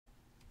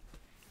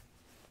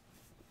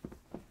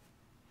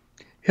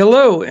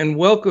Hello and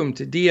welcome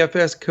to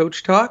DFS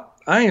Coach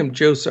Talk. I am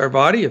Joe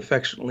Sarvati,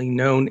 affectionately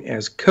known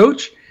as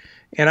Coach,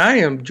 and I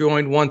am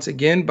joined once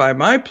again by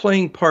my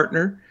playing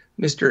partner,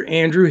 Mr.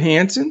 Andrew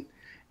Hansen,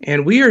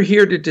 and we are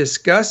here to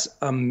discuss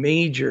a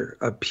major,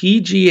 a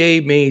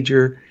PGA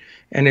major,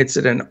 and it's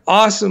at an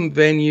awesome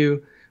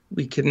venue.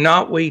 We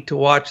cannot wait to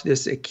watch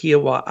this at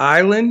Kiowa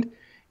Island,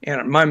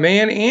 and my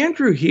man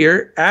Andrew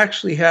here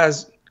actually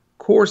has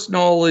course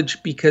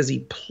knowledge because he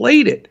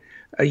played it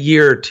a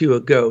year or two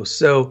ago.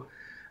 So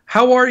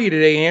how are you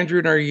today, Andrew?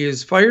 And are you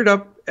as fired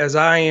up as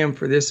I am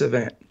for this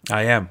event?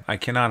 I am. I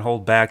cannot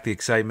hold back the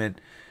excitement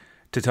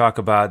to talk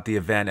about the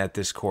event at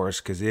this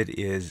course because it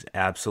is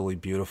absolutely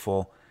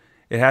beautiful.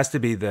 It has to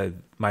be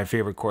my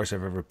favorite course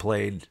I've ever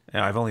played.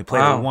 And I've only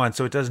played it once,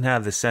 so it doesn't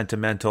have the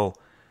sentimental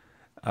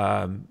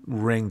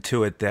ring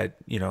to it that,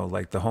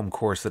 like the home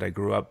course that I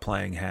grew up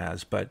playing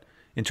has. But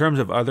in terms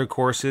of other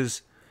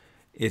courses,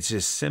 it's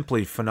just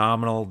simply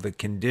phenomenal. The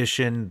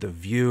condition, the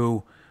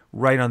view,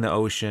 right on the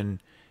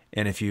ocean.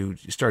 And if you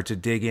start to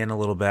dig in a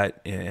little bit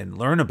and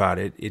learn about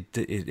it,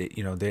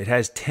 it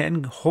has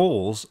 10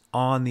 holes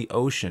on the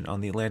ocean,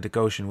 on the Atlantic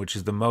Ocean, which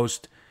is the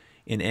most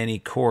in any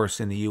course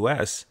in the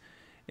U.S.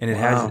 And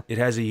it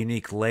has a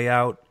unique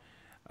layout.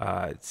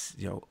 It's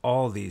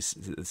all these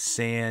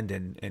sand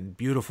and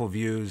beautiful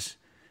views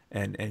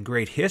and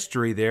great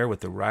history there with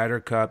the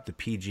Ryder Cup, the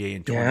PGA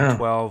in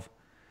 2012.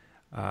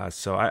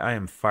 So I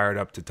am fired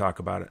up to talk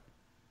about it.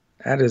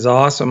 That is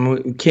awesome.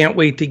 We can't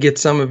wait to get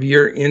some of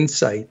your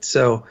insight.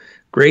 So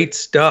great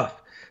stuff.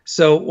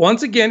 So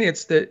once again,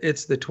 it's the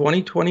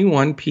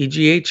 2021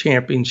 PGA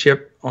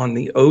Championship on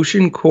the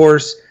Ocean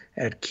Course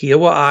at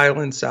Kiowa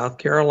Island, South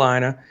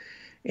Carolina.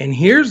 And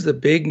here's the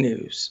big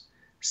news.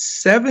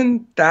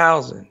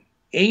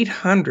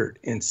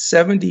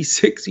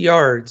 7,876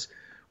 yards,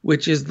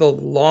 which is the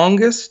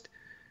longest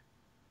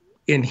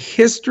in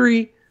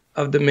history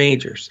of the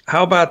majors.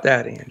 How about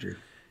that, Andrew?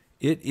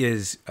 It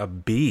is a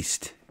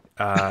beast.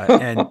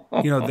 And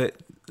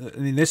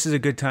this is a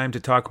good time to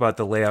talk about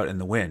the layout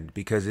and the wind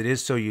because it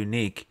is so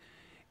unique.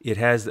 It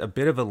has a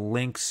bit of a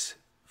links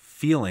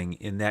feeling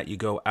in that you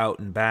go out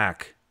and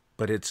back,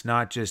 but it's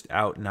not just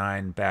out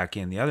 9, back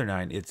in the other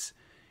 9. It's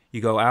you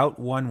go out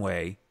one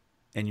way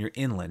and you're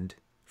inland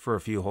for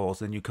a few holes,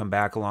 then you come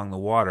back along the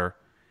water,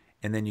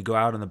 and then you go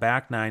out on the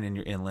back 9 and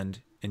you're inland,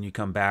 and you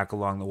come back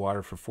along the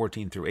water for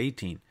 14 through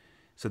 18.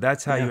 So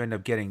that's how you end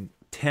up getting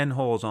 10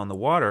 holes on the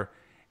water,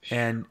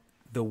 and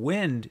the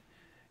wind.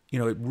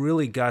 It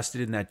really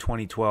gusted in that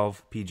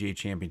 2012 PGA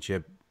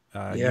Championship.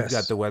 You've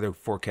got the weather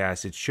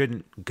forecast. It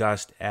shouldn't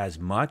gust as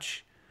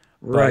much.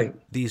 Right.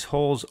 But these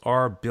holes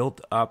are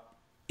built up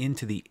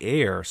into the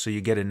air, so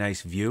you get a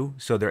nice view.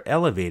 So they're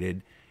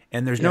elevated,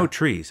 and there's no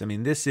trees. I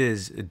mean, this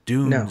is a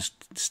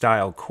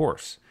dune-style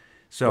course.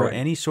 So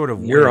any sort of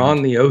wind... You're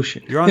on the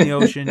ocean. You're on the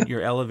ocean.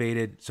 You're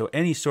elevated. So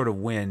any sort of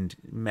wind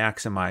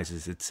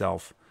maximizes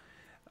itself,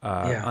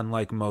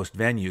 unlike most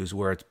venues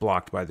where it's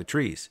blocked by the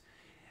trees.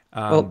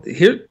 Well,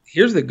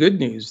 here's the good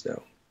news,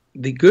 though.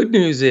 The good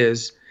news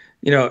is,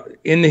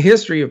 in the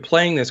history of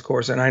playing this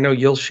course, and I know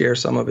you'll share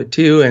some of it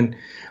too, and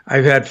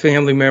I've had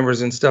family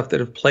members and stuff that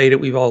have played it.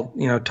 We've all,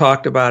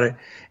 talked about it.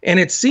 And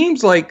it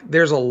seems like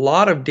there's a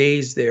lot of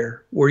days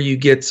there where you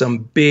get some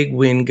big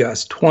wind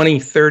gusts, 20,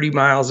 30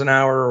 miles an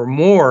hour or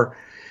more.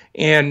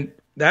 And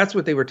that's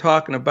what they were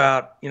talking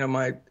about.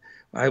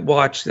 I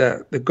watched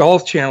the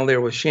Golf Channel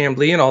there with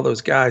Chambly and all those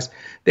guys.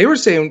 They were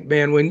saying,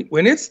 man,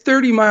 when it's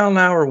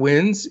 30-mile-an-hour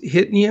winds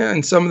hitting you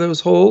in some of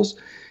those holes,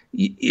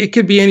 it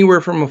could be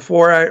anywhere from a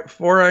four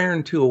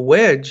iron to a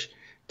wedge,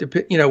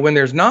 when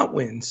there's not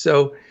wind.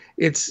 So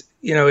it's,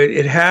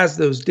 it has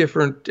those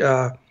different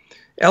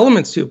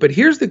elements to it. But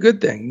here's the good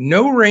thing.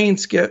 No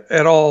rains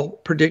at all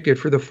predicted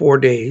for the 4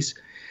 days.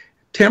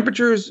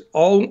 Temperatures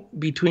all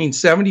between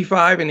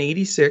 75 and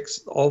 86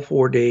 all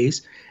 4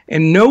 days.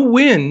 And no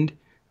wind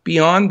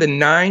beyond the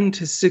 9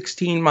 to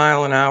 16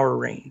 mile an hour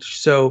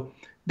range. So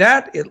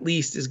that at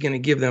least is going to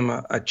give them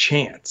a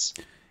chance.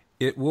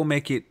 It will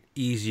make it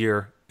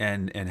easier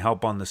and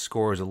help on the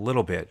scores a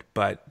little bit,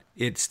 but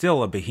it's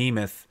still a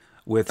behemoth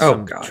with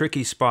some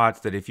tricky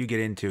spots that if you get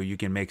into, you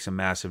can make some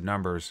massive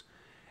numbers.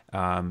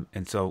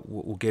 And so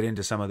we'll get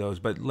into some of those.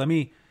 But let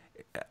me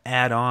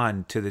add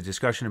on to the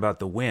discussion about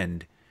the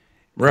wind,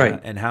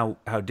 and how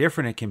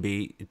different it can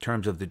be in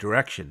terms of the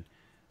direction.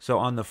 So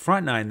on the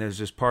front 9, there's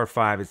this par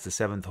 5. It's the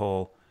 7th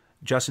hole.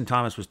 Justin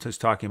Thomas was just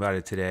talking about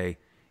it today.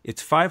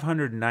 It's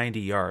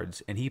 590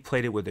 yards, and he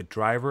played it with a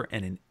driver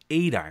and an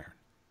 8-iron.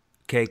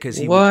 Okay, because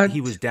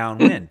he was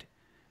downwind.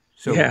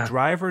 So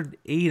driver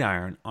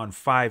 8-iron on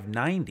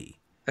 590.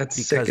 That's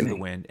because sickening. Of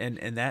the wind,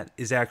 and that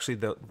is actually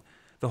the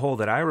hole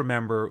that I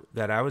remember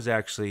that I was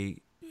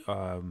actually.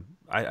 I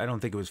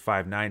don't think it was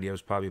 590. I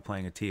was probably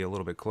playing a tee a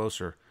little bit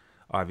closer,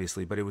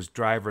 obviously, but it was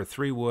driver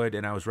 3 wood,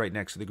 and I was right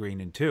next to the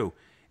green in 2.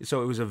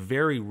 So it was a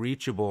very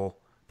reachable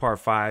par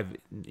 5,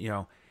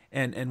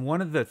 and one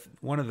of the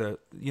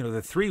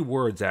the 3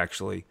 words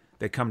actually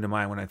that come to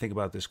mind when I think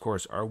about this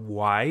course are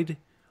wide,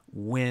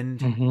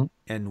 wind,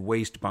 and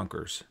waste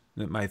bunkers.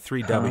 My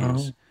 3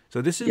 W's.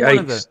 So this is one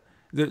of Yikes.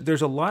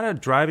 there's a lot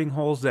of driving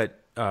holes that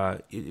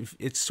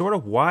it's sort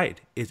of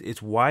wide.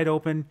 It's wide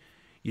open.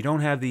 You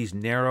don't have these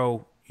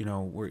narrow,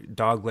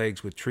 dog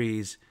legs with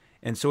trees.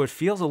 And so it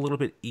feels a little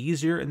bit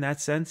easier in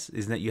that sense,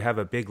 is that you have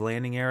a big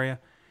landing area.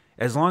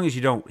 As long as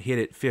you don't hit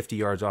it 50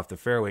 yards off the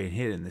fairway and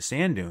hit it in the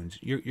sand dunes,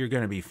 you're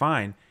going to be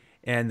fine.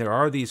 And there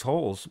are these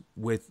holes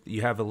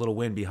you have a little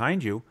wind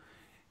behind you.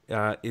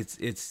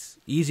 It's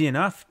easy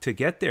enough to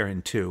get there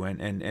in two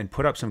and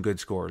put up some good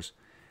scores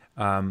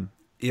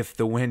if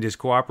the wind is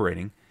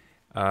cooperating.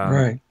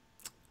 Right.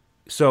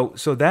 So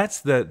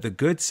that's the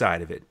good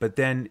side of it. But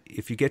then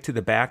if you get to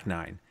the back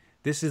nine,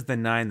 this is the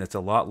nine that's a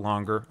lot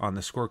longer on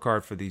the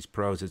scorecard for these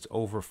pros. It's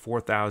over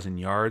 4,000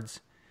 yards.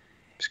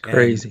 It's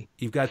crazy. And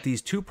you've got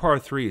these two par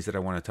threes that I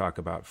want to talk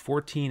about,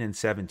 14 and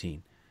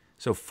 17.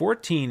 So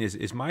 14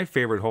 is my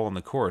favorite hole in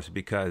the course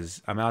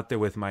because I'm out there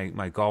with my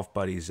golf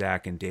buddies,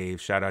 Zach and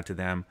Dave. Shout out to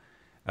them.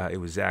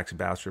 It was Zach's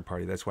bachelor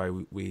party. That's why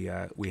we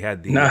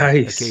had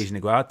the occasion to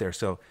go out there.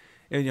 So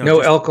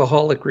no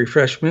alcoholic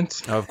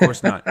refreshments. Of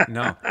course not.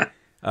 No.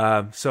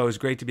 So it was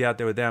great to be out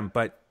there with them.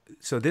 But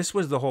so this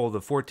was the hole.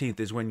 The 14th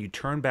is when you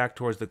turn back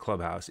towards the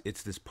clubhouse.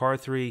 It's this par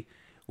three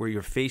where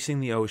you're facing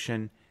the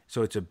ocean.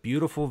 So it's a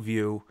beautiful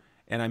view.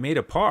 And I made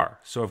a par.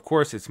 So of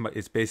course it's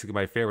basically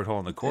my favorite hole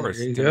in the course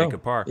to make a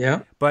par.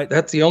 Yeah. But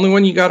that's the only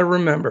one you got to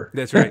remember.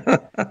 That's right.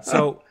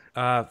 So,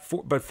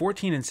 but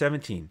 14 and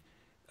 17,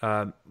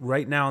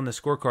 right now on the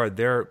scorecard,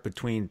 they're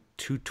between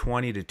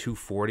 220 to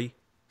 240.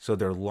 So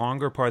they're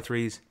longer par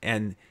threes.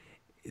 And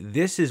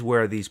this is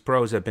where these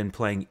pros have been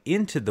playing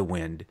into the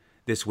wind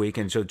this week.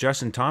 And so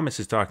Justin Thomas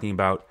is talking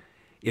about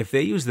if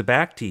they use the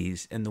back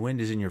tees and the wind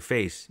is in your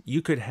face,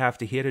 you could have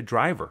to hit a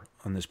driver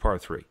on this par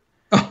three.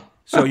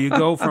 So you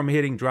go from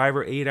hitting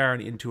driver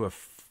 8-iron into a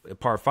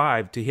par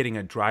five to hitting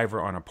a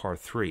driver on a par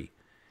three.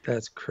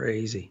 That's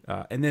crazy.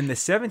 And then the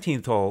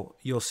 17th hole,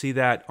 you'll see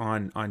that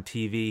on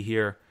TV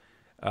here.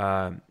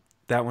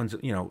 That one's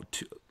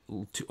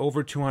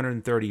over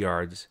 230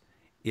 yards.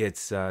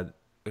 It's a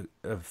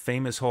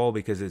famous hole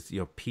because it's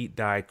Pete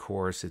Dye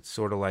course. It's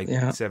sort of like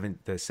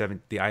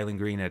the Island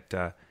Green at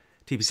TPC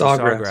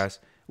Sawgrass,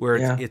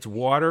 where it's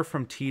water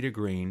from tee to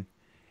green,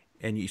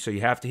 and so you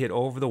have to hit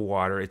over the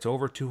water. It's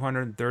over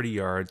 230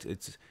 yards.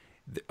 It's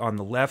on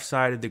the left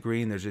side of the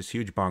green. There's this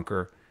huge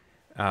bunker,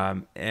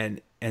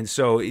 and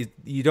so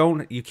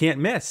you can't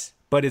miss.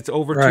 But it's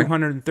over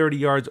 230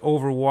 yards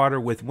over water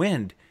with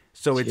wind,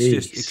 so it's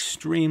just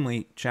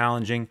extremely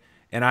challenging.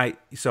 And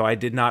I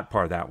did not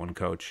par that one,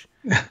 Coach.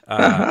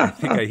 I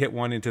think I hit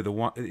one into the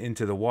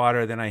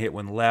water. Then I hit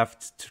one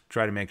left to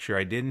try to make sure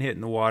I didn't hit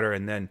in the water,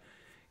 and then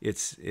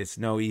it's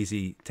no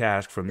easy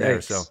task from there.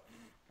 Yikes. So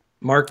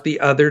mark the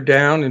other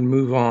down and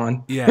move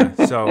on. Yeah.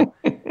 So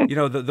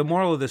the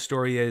moral of the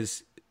story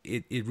is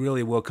it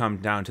really will come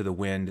down to the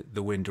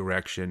wind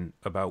direction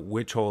about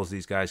which holes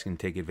these guys can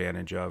take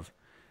advantage of,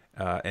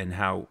 and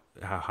how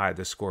high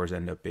the scores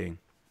end up being.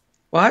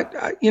 Well,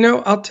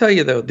 I'll tell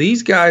you, though,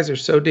 these guys are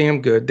so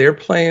damn good. They're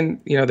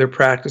playing, their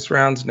practice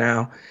rounds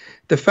now.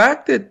 The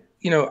fact that,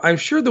 I'm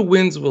sure the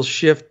winds will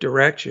shift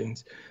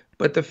directions,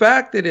 but the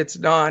fact that it's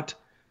not,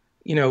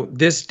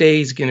 this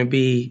day's going to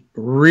be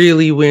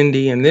really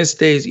windy and this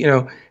day's,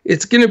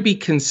 it's going to be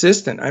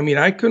consistent. I mean,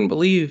 I couldn't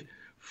believe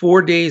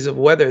 4 days of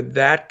weather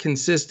that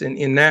consistent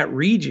in that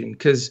region,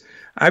 because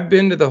I've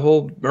been to the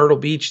whole Myrtle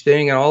Beach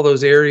thing and all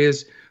those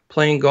areas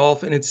playing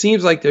golf, and it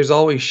seems like there's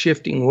always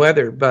shifting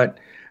weather, but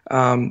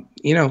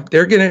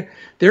they're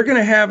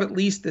gonna have at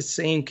least the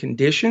same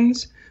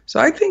conditions. So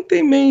I think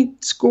they may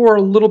score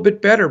a little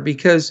bit better,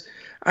 because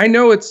I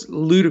know it's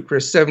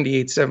ludicrous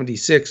 78,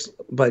 76,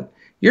 but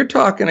you're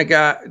talking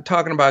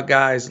about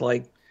guys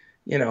like,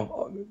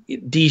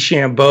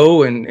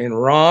 DeChambeau and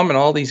Rahm and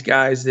all these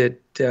guys that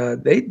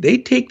they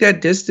take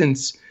that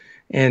distance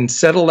and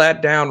settle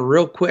that down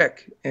real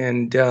quick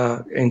and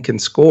can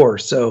score.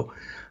 So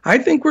I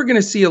think we're going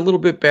to see a little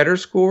bit better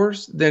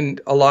scores than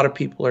a lot of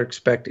people are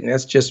expecting.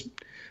 That's just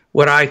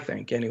what I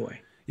think anyway.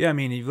 Yeah, I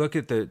mean, you look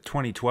at the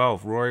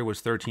 2012, Rory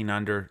was 13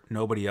 under.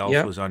 Nobody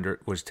else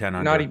was 10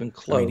 under. Not even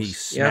close. I mean, he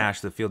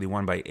smashed the field. He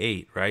won by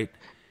 8, right?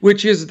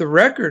 Which is the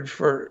record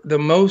for the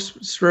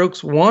most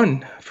strokes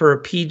won for a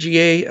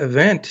PGA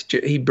event.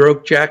 He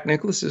broke Jack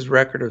Nicklaus's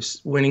record of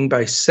winning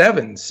by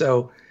 7.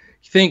 So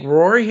you think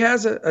Rory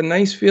has a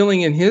nice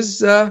feeling in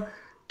his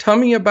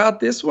tummy about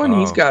this one?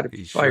 He's got to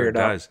be fired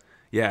up. Does.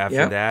 Yeah,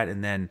 after that.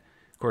 And then,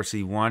 of course,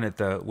 he won at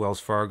the Wells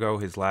Fargo,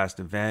 his last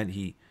event.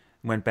 He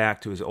went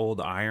back to his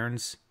old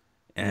irons.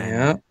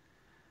 And,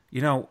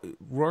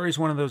 Rory's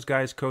one of those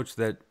guys, Coach,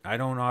 that I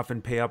don't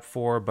often pay up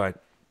for,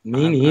 but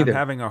neither. I'm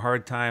having a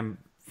hard time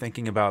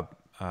thinking about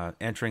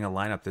entering a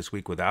lineup this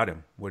week without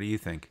him. What do you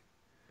think?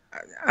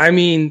 I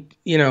mean,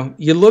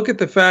 you look at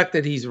the fact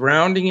that he's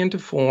rounding into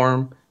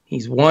form.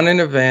 He's won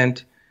an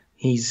event.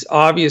 He's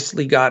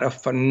obviously got a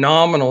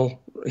phenomenal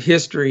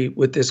history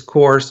with this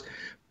course.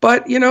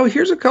 But,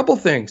 here's a couple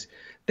things.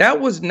 That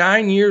was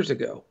 9 years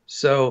ago.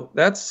 So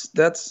that's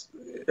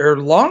or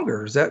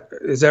longer. Is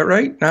that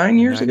right? 9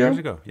 years ago? 9 years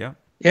ago, yeah.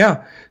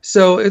 Yeah.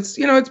 So it's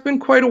been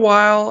quite a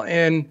while,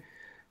 and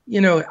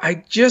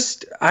I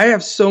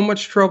have so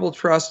much trouble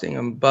trusting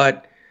him,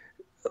 but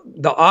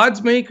the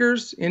odds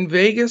makers in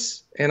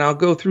Vegas, and I'll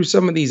go through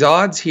some of these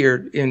odds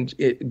here in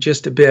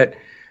just a bit.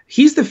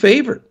 He's the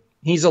favorite.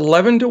 He's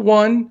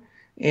 11-1,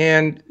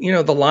 and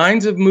the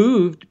lines have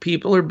moved.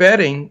 People are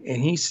betting,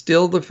 and he's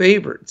still the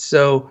favorite.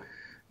 So,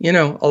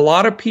 a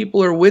lot of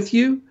people are with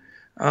you.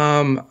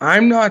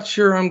 I'm not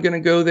sure I'm going to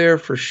go there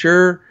for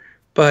sure,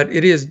 but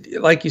it is,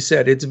 like you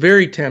said, it's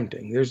very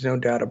tempting. There's no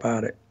doubt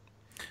about it.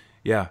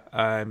 Yeah,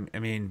 I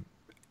mean,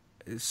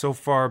 so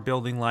far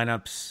building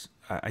lineups,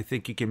 I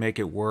think you can make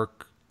it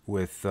work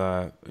with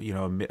a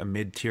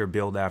mid-tier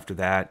build after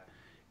that.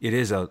 It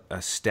is a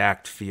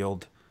stacked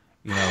field,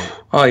 you know.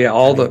 Oh yeah,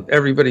 I mean,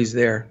 everybody's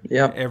there.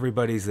 Yep.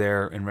 everybody's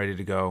there and ready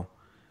to go.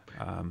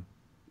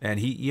 And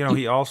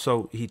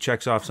he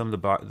checks off some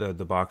of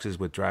the boxes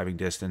with driving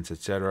distance,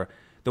 etc.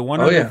 The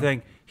one Oh other yeah,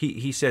 thing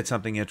he said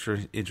something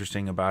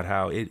interesting about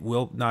how it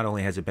will not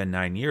only has it been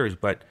 9 years,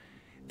 but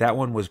that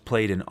one was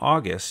played in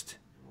August,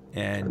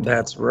 and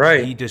that's he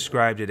right.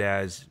 described it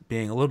as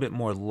being a little bit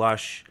more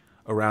lush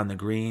around the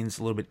greens,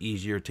 a little bit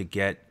easier to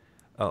get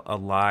a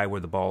lie where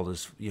the ball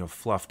is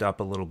fluffed up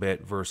a little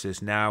bit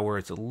versus now where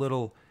it's a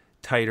little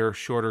tighter,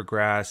 shorter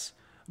grass,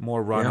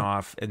 more Yeah.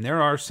 runoff, and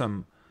there are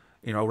some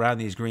around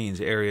these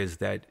greens areas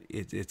that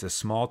it's a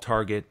small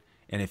target,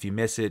 and if you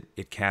miss it,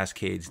 it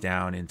cascades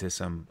down into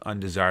some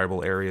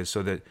undesirable areas.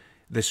 So that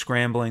the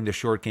scrambling, the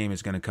short game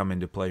is going to come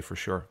into play for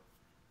sure.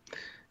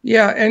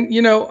 Yeah, and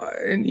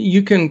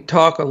you can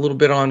talk a little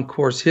bit on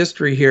course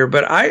history here,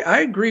 but I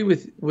agree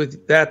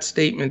with that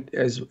statement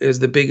as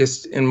the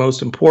biggest and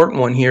most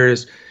important one here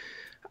is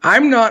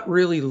I'm not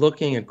really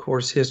looking at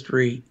course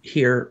history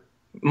here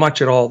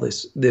much at all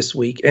this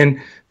week.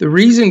 And the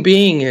reason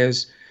being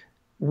is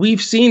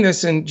we've seen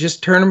this in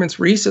just tournaments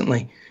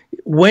recently.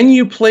 When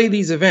you play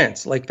these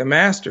events, like the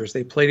Masters,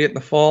 they played it in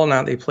the fall,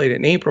 now they played it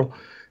in April.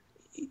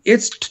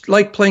 It's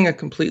like playing a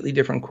completely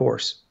different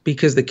course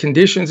because the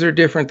conditions are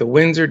different, the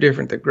winds are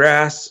different, the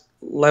grass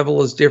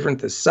level is different,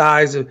 the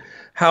size of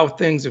how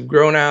things have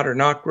grown out or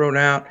not grown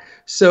out.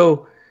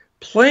 So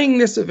playing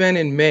this event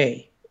in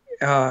May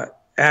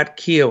at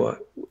Kiowa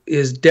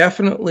is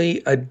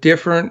definitely a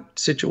different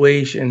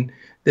situation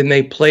than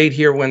they played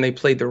here when they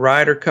played the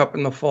Ryder Cup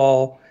in the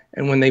fall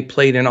and when they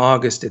played in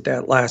August at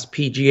that last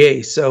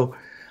PGA. So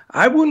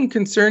I wouldn't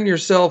concern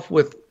yourself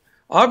with,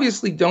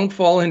 obviously don't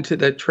fall into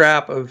the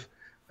trap of,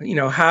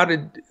 how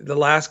did the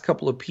last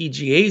couple of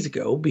PGAs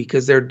go?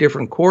 Because they're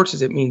different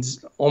courses. It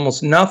means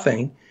almost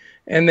nothing.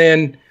 And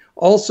then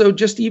also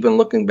just even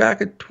looking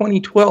back at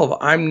 2012,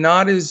 I'm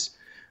not as,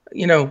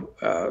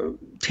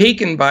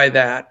 taken by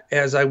that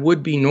as I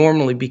would be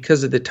normally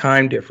because of the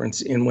time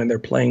difference in when they're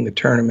playing the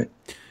tournament.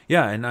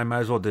 Yeah, and I might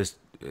as well just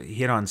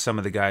hit on some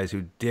of the guys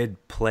who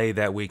did play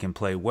that week and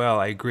play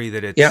well. I agree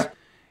that Yeah,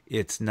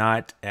 it's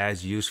not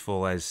as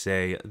useful as,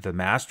 say, the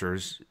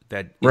Masters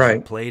that isn't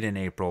right. played in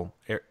April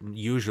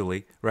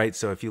usually, right?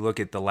 So if you look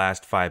at the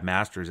last 5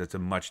 Masters, it's a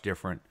much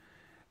different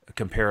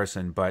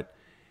comparison. But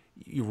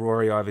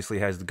Rory obviously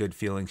has the good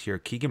feelings here.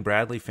 Keegan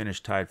Bradley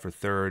finished tied for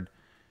third.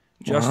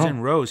 Wow.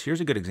 Justin Rose,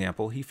 here's a good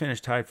example. He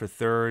finished tied for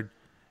third,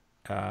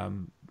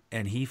 and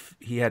he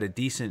had a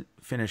decent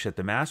finish at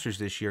the Masters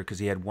this year because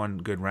he had one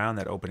good round,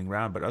 that opening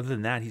round. But other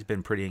than that, he's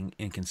been pretty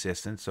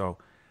inconsistent. So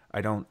I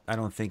don't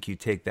think you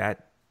take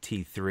that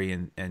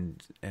T3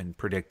 and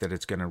predict that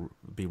it's going to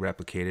be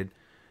replicated.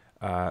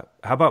 How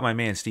about my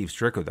man Steve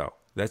Stricker though?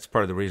 That's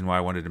part of the reason why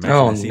I wanted to mention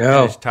Oh this. He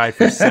no. finished tied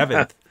for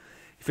seventh.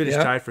 He finished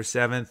Yeah. tied for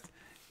seventh.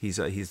 He's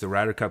the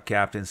Ryder Cup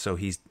captain, so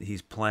he's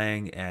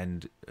playing,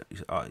 and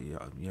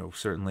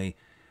certainly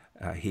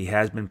he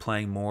has been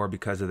playing more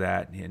because of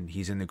that, and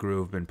he's in the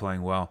groove, been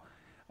playing well.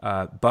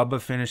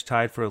 Bubba finished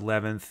tied for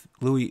 11th.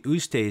 Louis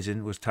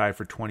Oosthuizen was tied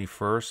for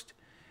 21st.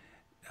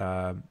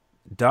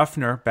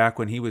 Duffner, back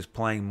when he was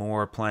playing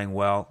more, playing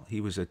well,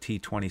 he was a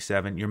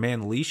T27. Your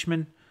man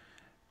Leishman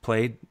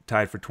played,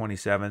 tied for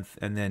 27th,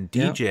 and then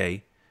Yeah.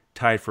 DJ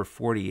tied for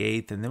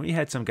 48th, and then we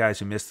had some guys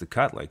who missed the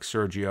cut, like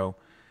Sergio.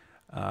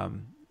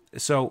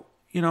 So,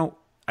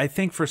 I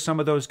think for some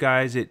of those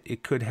guys,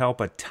 it could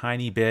help a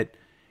tiny bit.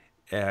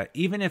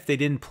 Even if they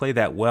didn't play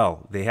that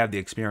well, they have the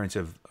experience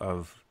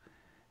of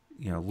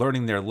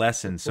learning their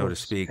lesson, Of so to course.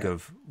 speak, Yeah.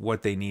 of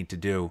what they need to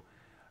do.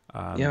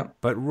 Yeah.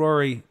 But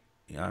Rory,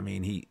 I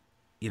mean,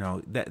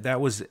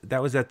 that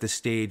was at the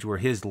stage where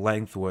his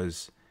length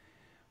was,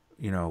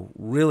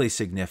 really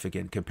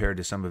significant compared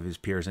to some of his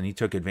peers, and he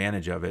took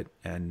advantage of it.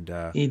 And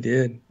He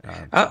did.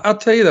 so, I'll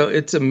tell you though,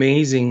 it's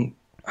amazing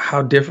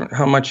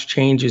how much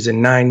changes in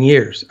 9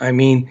 years. I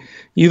mean,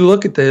 you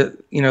look at the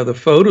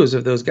photos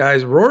of those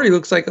guys. Rory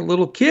looks like a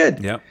little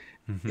kid. yep.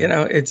 Hmm.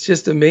 It's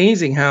just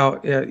amazing how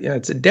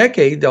it's a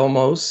decade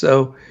almost.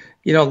 So,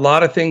 a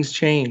lot of things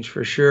change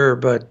for sure.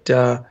 But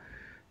yeah,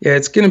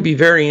 it's going to be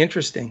very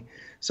interesting.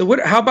 So,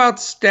 how about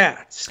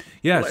stats?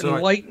 Yeah. So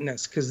Enlighten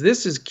us, because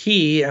this is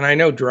key, and I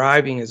know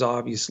driving is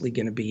obviously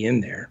going to be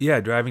in there.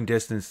 yeah, driving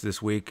distance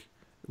this week,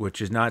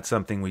 which is not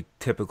something we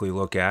typically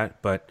look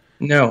at, but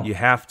No. you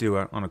have to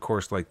on a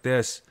course like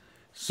this.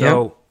 Yeah.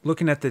 So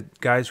looking at the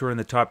guys who are in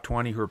the top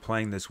 20 who are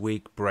playing this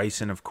week,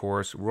 Bryson, of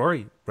course,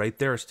 Rory right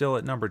there still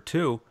at number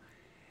 2,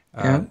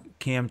 Yeah.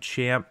 Cam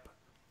Champ,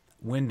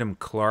 Wyndham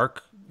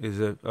Clark is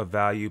a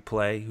value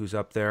play who's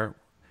up there.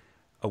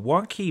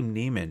 Joaquin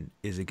Neiman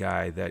is a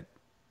guy that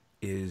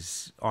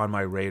is on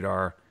my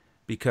radar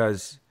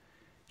because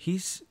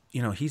he's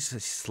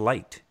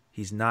slight.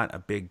 He's not a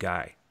big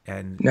guy,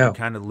 and you No.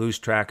 kind of lose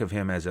track of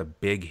him as a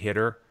big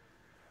hitter.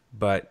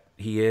 But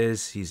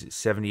he's at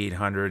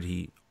 7,800.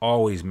 He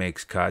always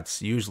makes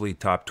cuts, usually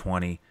top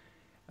 20.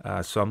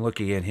 So I'm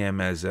looking at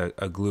him as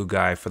a glue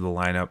guy for the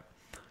lineup.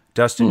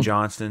 Dustin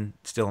Johnson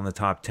still in the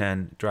top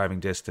 10 driving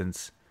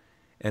distance.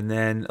 And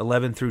then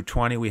 11 through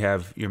 20, we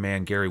have your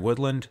man Gary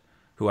Woodland,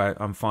 who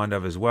I'm fond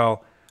of as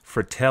well.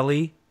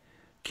 Fratelli,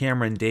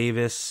 Cameron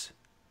Davis,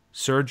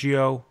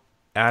 Sergio,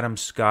 Adam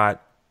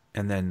Scott,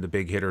 and then the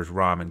big hitters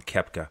Rahm and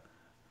Koepka.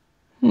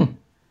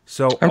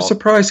 So I'm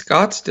surprised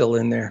Scott's still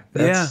in there.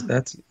 That's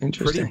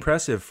interesting. Pretty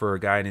impressive for a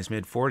guy in his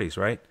mid-40s,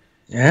 right?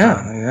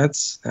 Yeah,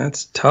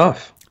 that's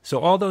tough. So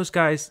all those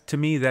guys, to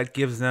me, that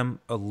gives them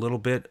a little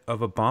bit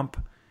of a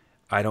bump.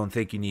 I don't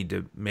think you need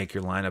to make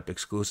your lineup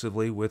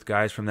exclusively with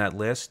guys from that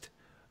list,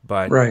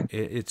 but Right.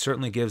 it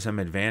certainly gives them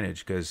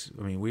advantage because,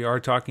 I mean, we are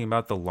talking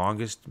about the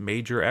longest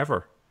major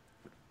ever.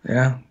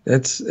 Yeah,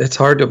 it's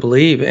hard to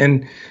believe.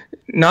 And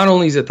not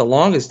only is it the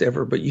longest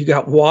ever, but you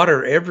got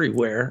water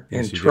everywhere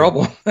Yes, and you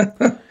trouble.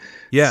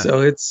 Yeah.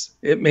 So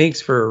it makes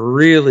for a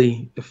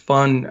really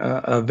fun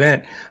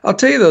event. I'll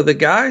tell you though, the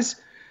guys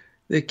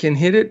that can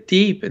hit it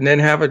deep and then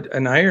have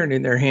an iron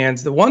in their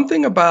hands. The one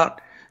thing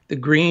about the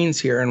greens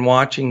here and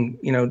watching,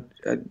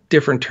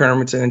 different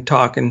tournaments and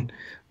talking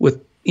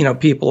with,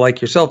 people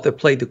like yourself that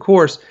played the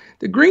course,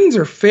 the greens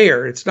are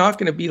fair. It's not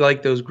going to be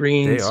like those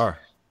greens They are.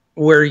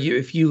 where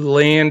if you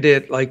land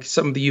it like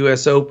some of the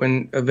U.S.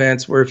 Open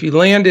events, where if you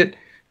land it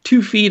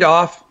 2 feet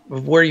off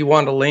of where you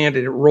want to land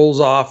it, it rolls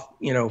off,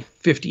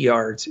 50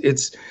 yards.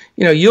 It's,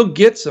 you'll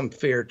get some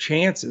fair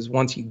chances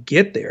once you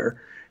get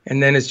there.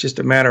 And then it's just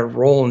a matter of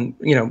rolling,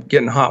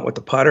 getting hot with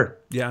the putter.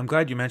 Yeah, I'm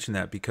glad you mentioned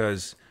that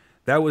because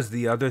that was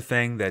the other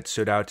thing that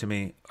stood out to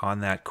me on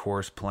that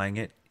course playing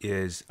it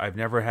is I've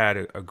never had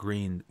a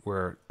green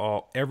where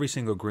every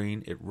single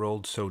green, it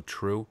rolled so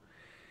true.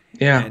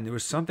 Yeah. And there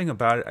was something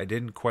about it I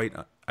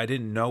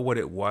didn't know what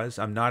it was.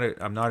 I'm not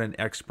an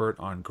expert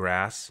on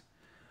grass,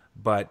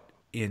 but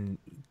in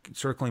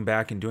circling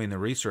back and doing the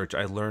research,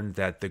 I learned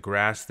that the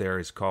grass there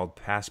is called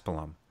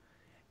paspalum.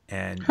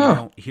 And you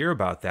don't hear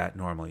about that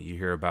normally. You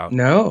hear about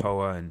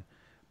POA and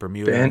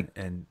Bermuda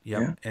and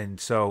Yeah. And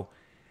so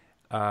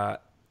I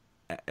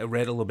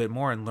read a little bit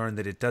more and learned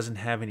that it doesn't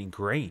have any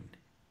grain.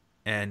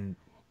 And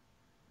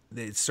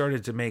it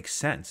started to make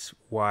sense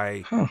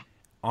why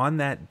on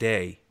that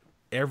day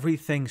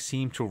everything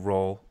seemed to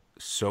roll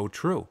so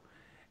true.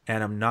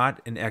 And I'm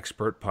not an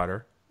expert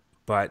putter,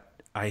 but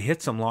I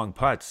hit some long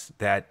putts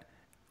that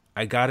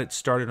I got it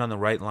started on the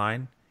right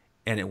line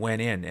and it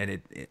went in. And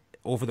it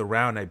over the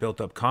round, I built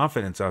up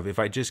confidence of if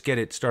I just get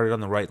it started on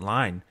the right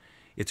line,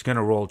 it's going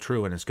to roll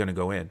true and it's going to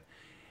go in.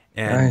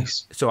 And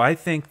Nice. so I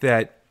think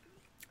that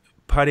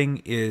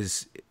putting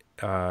is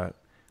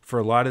for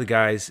a lot of the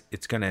guys,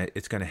 it's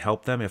gonna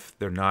help them if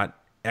they're not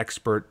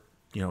expert,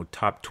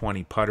 top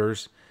 20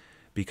 putters,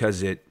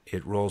 because it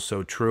rolls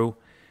so true.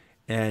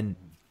 And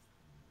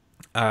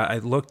I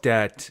looked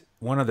at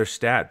one other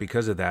stat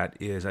because of that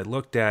is I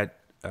looked at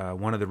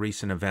one of the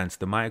recent events,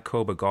 the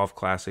Mayakoba Golf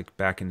Classic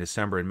back in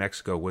December in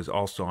Mexico was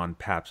also on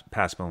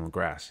paspalum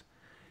grass,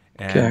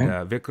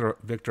 and Victor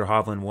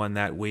Hovland won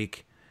that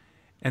week.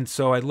 And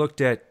so I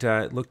looked at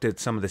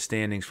some of the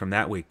standings from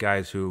that week,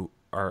 guys who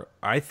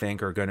I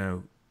think are going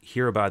to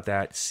hear about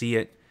that, see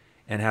it,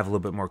 and have a little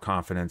bit more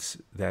confidence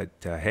that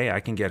hey, I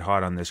can get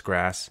hot on this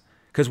grass,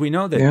 because we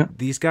know that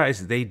these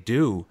guys they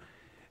do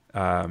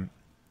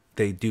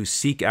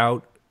seek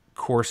out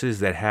courses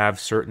that have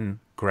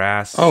certain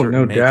grass. Oh,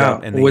 no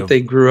doubt. And what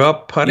they grew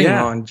up putting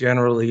on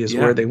generally is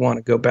where they want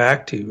to go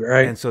back to,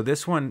 right? And so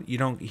this one, you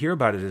don't hear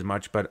about it as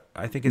much, but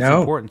I think it's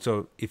important.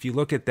 So if you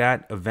look at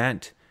that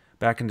event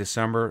back in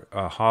December,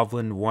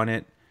 Hovland won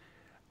it.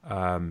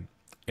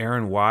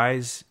 Aaron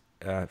Wise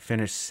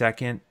finished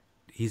second.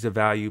 He's a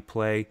value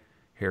play.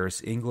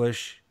 Harris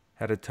English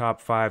had a top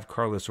 5.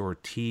 Carlos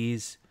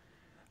Ortiz.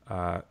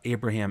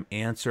 Abraham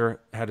Answer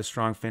had a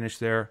strong finish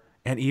there.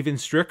 And even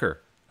Stricker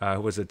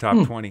was a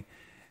top 20.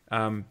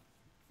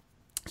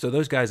 So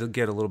those guys will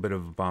get a little bit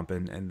of a bump,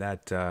 and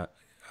that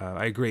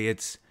I agree.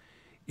 It's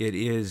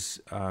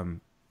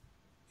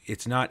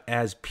not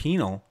as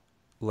penal,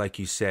 like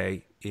you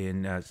say,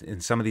 in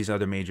some of these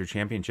other major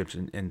championships.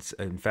 And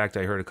in fact,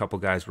 I heard a couple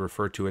guys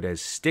refer to it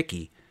as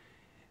sticky.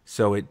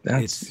 So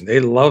they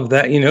love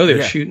that.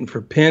 They're shooting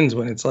for pins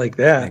when it's like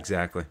that.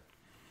 Exactly.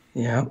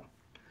 Yeah.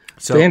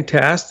 So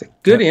fantastic.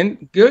 Good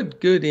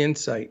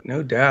insight,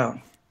 no doubt.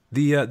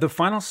 The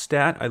final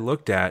stat I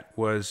looked at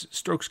was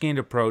strokes gained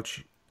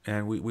approach,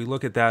 and we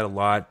look at that a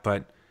lot,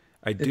 but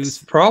I do.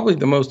 It's probably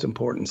the most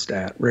important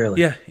stat, really.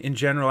 Yeah, in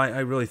general, I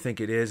really think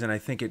it is, and I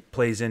think it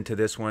plays into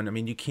this one. I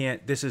mean, you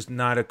can't. This is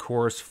not a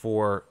course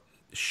for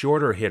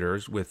shorter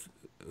hitters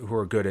who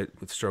are good at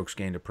with strokes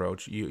gained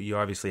approach. You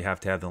obviously have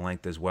to have the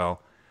length as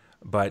well,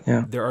 but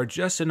Yeah. there are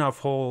just enough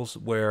holes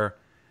where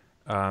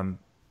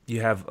you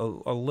have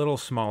a little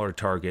smaller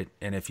target,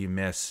 and if you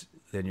miss,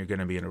 then you're going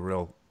to be in a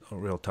real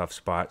tough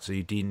spot. So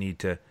you do need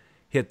to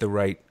hit the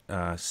right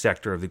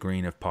sector of the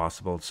green if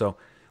possible. So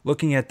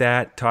looking at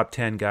that, top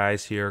 10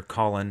 guys here: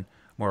 Colin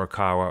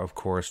Morikawa, of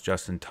course,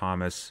 Justin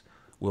Thomas,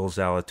 Will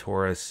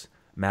Zalatoris,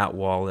 Matt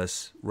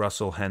Wallace,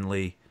 Russell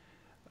Henley,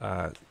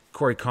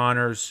 Corey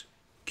Connors,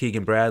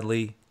 Keegan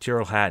Bradley,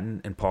 Tyrrell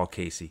Hatton, and Paul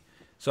Casey.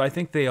 So I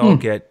think they all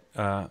get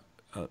a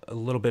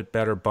little bit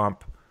better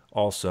bump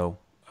also.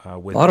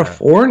 With a lot of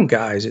foreign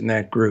guys in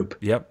that group.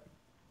 Yep.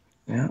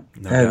 Yeah.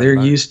 They're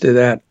used to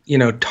that,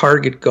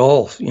 target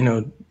golf,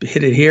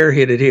 hit it here,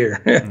 hit it here.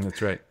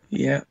 That's right.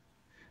 Yeah,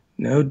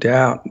 no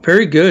doubt.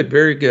 Very good.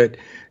 Very good.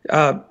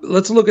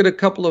 Let's look at a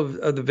couple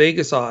of the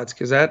Vegas odds,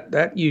 because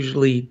that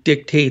usually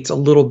dictates a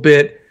little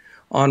bit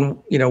on,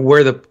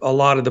 where a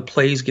lot of the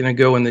play is going to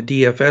go in the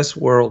DFS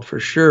world for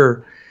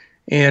sure.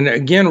 And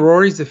again,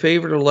 Rory's the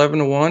favorite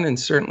 11-1 and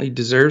certainly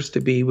deserves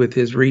to be with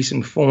his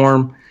recent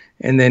form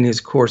and then his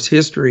course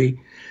history.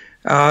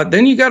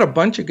 Then you got a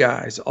bunch of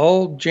guys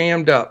all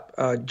jammed up.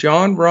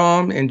 John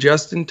Rahm and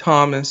Justin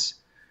Thomas,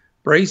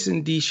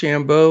 Bryson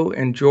DeChambeau,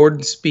 and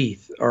Jordan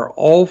Spieth are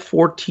all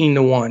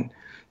 14-1.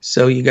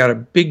 So you got a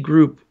big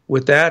group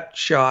with that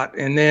shot.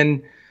 And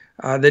then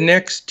the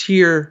next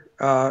tier,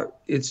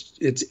 it's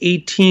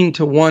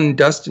 18-1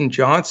 Dustin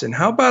Johnson.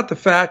 How about the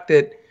fact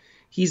that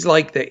he's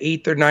like the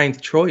 8th or 9th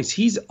choice?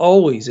 He's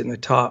always in the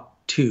top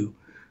 2.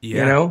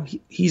 Yeah.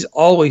 He's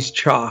always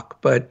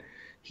chalk, but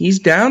he's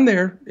down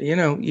there. You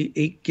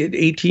get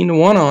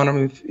 18-1 on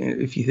him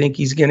if you think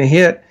he's going to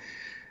hit.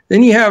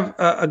 Then you have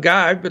a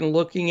guy I've been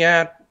looking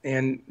at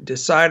and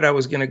decided I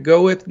was going to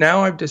go with.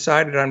 Now I've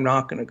decided I'm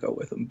not going to go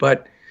with him,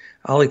 but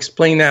I'll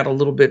explain that a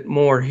little bit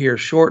more here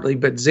shortly.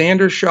 But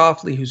Xander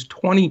Schauffele, who's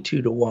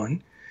 22-1.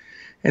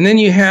 And then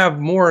you have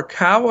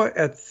Morikawa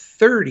at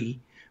 30.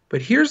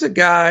 But here's a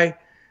guy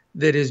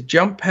that has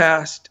jumped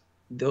past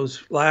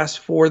those last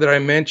 4 that I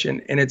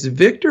mentioned, and it's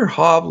Victor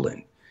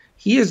Hovland.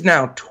 He is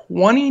now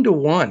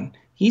 20-1.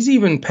 He's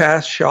even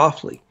past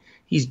Schauffele.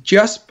 He's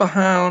just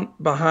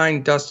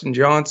behind Dustin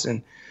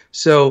Johnson.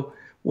 So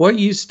what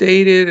you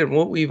stated and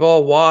what we've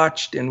all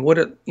watched and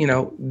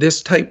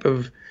this type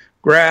of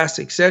grass,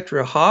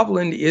 etc.,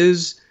 Hovland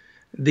is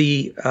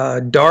the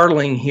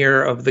darling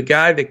here of the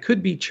guy that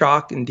could be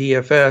chalk in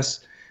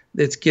DFS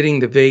that's getting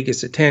the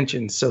Vegas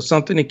attention. So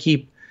something to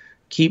keep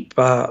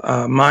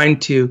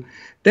mind to.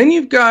 Then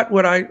you've got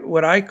what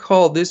I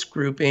call this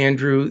group,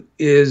 Andrew,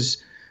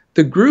 is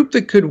the group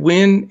that could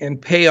win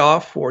and pay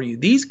off for you.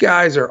 These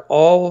guys are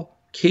all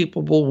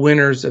capable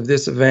winners of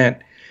this event,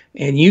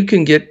 and you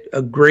can get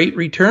a great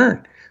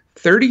return.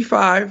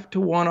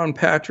 35-1 on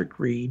Patrick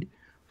Reed,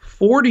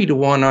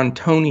 40-1 on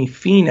Tony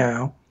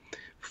Finau,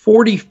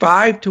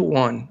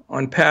 45-1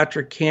 on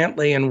Patrick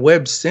Cantlay and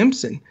Webb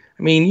Simpson.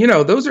 I mean,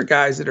 those are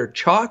guys that are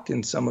chalk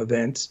in some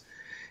events.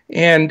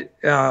 And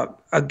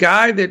a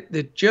guy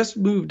that just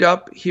moved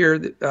up here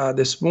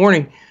this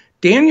morning,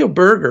 Daniel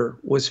Berger,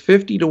 was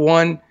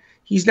 50-1.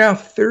 He's now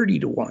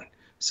 30-1.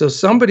 So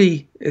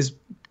somebody is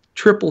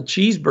triple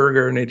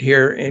cheeseburger in it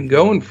here and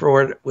going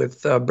for it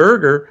with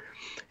Berger.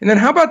 And then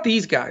how about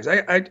these guys?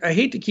 I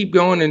hate to keep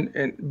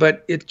going,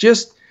 but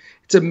it's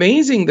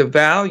amazing the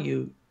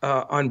value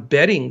on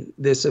betting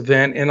this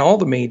event and all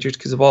the majors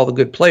because of all the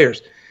good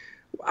players.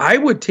 I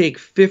would take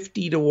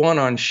 50-1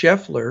 on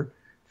Scheffler,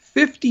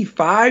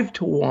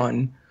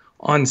 55-1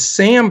 on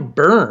Sam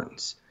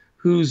Burns,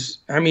 is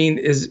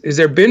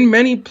there been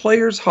many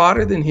players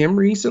hotter than him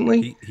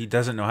recently? He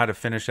doesn't know how to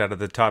finish out of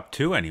the top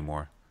 2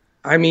 anymore.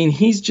 I mean,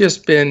 he's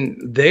just been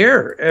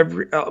there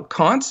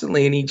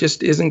constantly, and he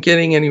just isn't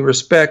getting any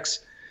respect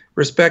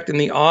in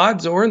the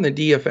odds or in the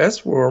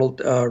DFS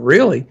world,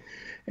 really.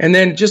 And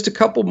then just a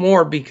couple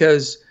more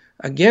because,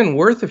 again,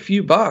 worth a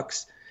few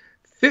bucks.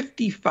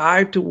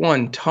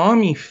 55-1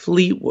 Tommy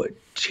Fleetwood,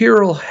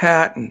 Tyrrell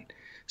Hatton,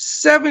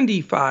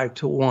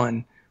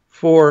 75-1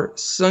 for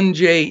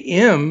Sungjae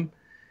Im,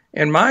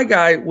 and my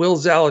guy Will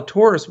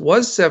Zalatoris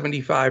was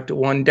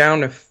 75-1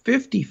 down to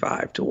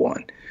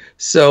 55-1.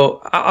 So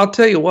I'll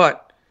tell you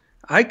what,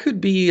 I could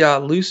be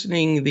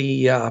loosening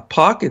the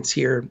pockets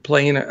here,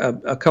 playing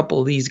a couple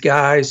of these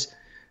guys,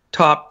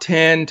 top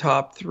 10,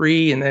 top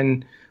 3, and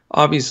then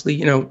obviously,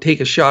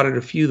 take a shot at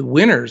a few of the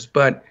winners.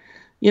 But,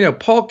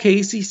 Paul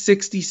Casey,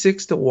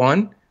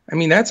 66-1. I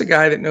mean, that's a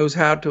guy that knows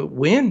how to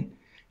win.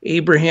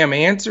 Abraham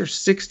Answer,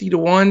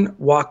 60-1.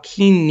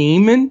 Joaquin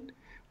Niemann,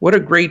 what a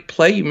great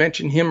play. You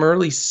mentioned him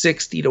early,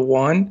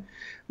 60-1.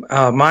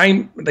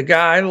 The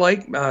guy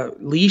like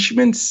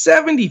Leishman,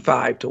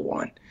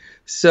 75-1.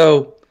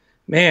 So,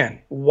 man,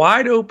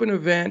 wide open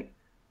event,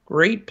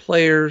 great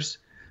players,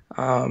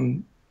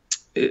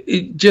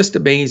 just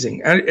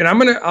amazing. And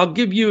I'll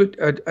give you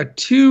a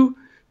two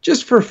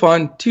just for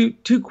fun,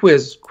 two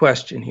quiz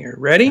question here.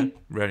 Ready? Yeah,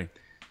 ready.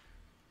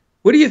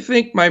 What do you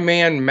think my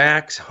man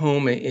Max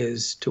Homa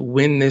is to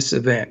win this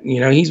event?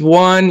 He's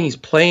won, he's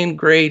playing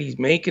great, he's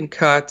making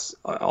cuts,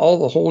 all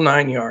the whole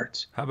 9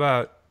 yards. How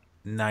about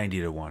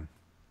 90-1?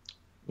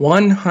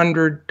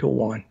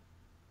 100-1.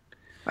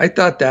 I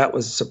thought that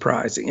was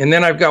surprising. And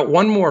then I've got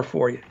one more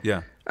for you.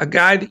 Yeah. A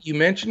guy that you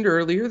mentioned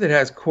earlier that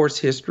has course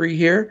history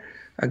here,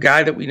 a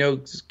guy that we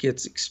know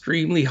gets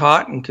extremely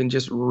hot and can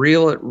just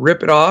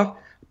rip it off,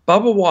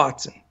 Bubba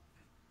Watson.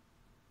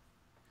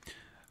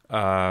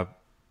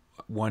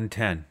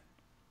 110.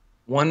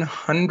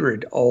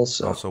 100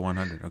 also. Also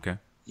 100, okay.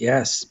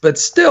 Yes, but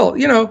still,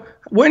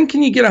 when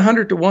can you get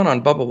 100-1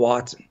 on Bubba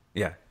Watson?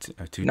 Yeah,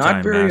 a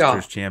two-time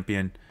Masters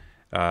champion.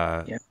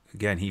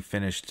 Again, he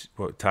finished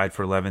tied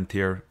for 11th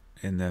here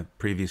in the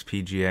previous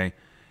PGA.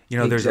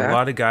 There's a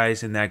lot of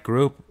guys in that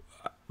group.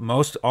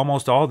 Almost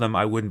all of them,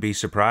 I wouldn't be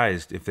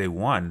surprised if they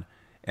won.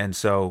 And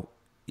so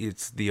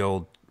it's the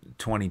old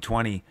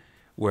 2020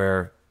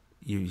 where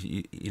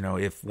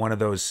if one of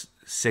those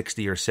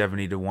 60 or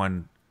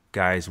 70-1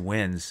 guys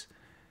wins,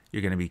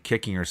 you're going to be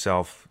kicking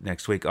yourself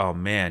next week. Oh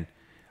man!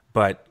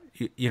 But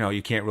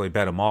you can't really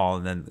bet them all,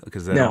 and then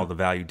because then all the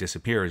value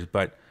disappears.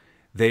 But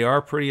they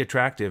are pretty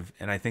attractive,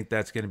 and I think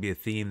that's going to be a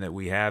theme that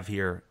we have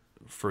here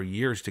for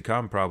years to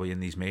come, probably in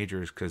these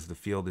majors, because the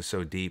field is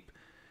so deep,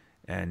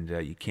 and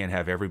you can't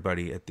have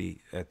everybody at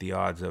the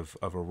odds of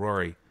a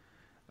Rory.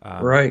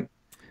 Right.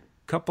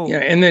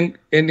 And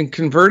then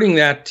converting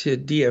that to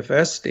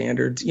DFS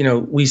standards,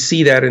 we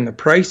see that in the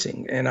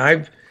pricing, and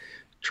I've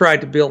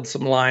tried to build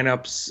some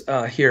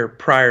lineups here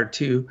prior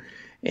to,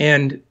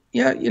 and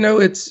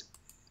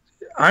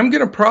I'm going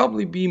to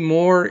probably be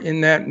more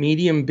in that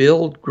medium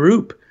build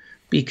group,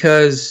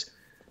 because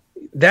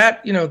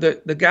that,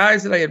 the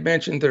guys that I had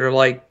mentioned that are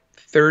like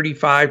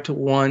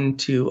 35-1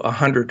 to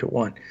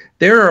 100-1,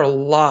 there are a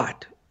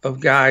lot of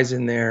guys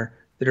in there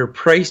that are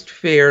priced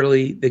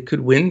fairly that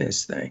could win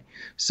this thing.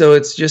 So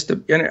it's just,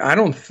 I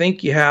don't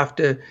think you have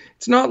to,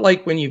 it's not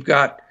like when you've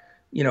got,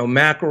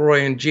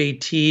 McIlroy and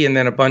JT and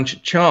then a bunch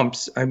of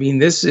chumps. I mean,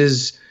 this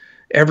is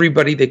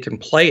everybody that can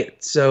play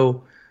it.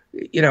 So,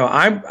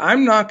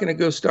 I'm not going to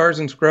go stars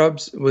and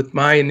scrubs with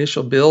my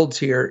initial builds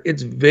here.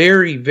 It's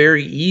very,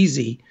 very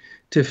easy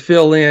to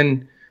fill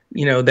in,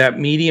 that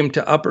medium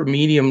to upper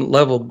medium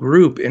level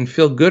group and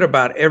feel good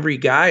about every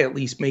guy at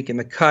least making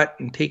the cut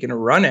and taking a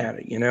run at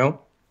it,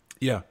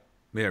 Yeah,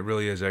 it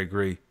really is. I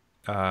agree.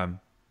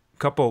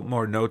 Couple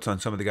more notes on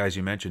some of the guys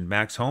you mentioned.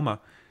 Max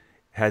Homa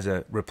has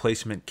a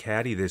replacement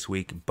caddy this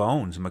week.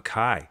 Bones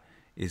Mackay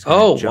is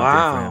going to jump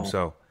in for him.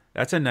 So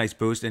that's a nice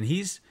boost. And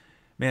he's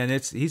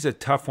a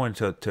tough one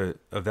to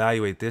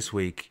evaluate this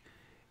week.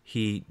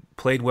 He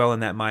played well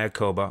in that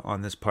Mayakoba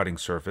on this putting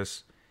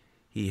surface.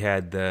 He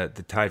had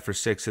the tied for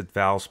 6th at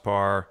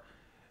Valspar,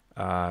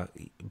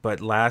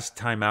 but last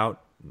time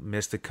out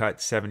missed the cut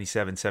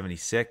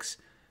 77-76.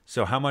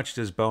 So how much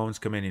does Bones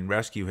come in and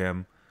rescue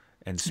him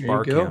and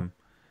spark him?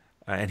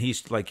 And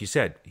he's, like you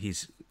said,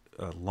 he's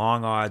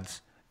long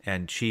odds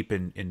and cheap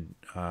in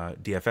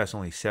DFS,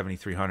 only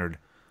 7,300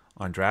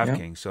 on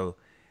DraftKings. Yeah. So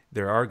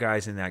there are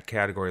guys in that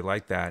category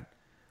like that.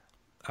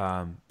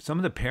 Some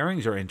of the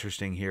pairings are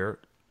interesting here,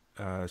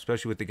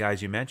 especially with the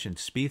guys you mentioned.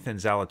 Spieth and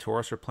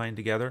Zalatoris are playing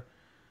together.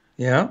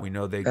 Yeah, we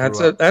know they.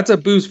 That's a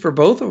boost for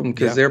both of them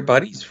because they're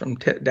buddies from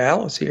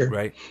Dallas here,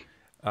 right?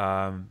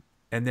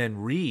 And then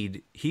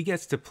Reed,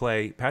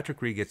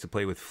 Patrick Reed gets to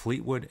play with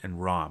Fleetwood and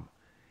Rahm.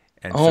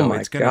 And so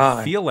it's going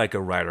to feel like a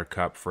Ryder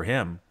Cup for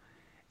him.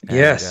 And,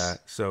 yes.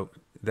 So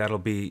that'll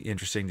be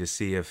interesting to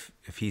see if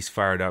he's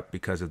fired up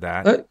because of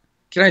that.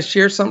 Can I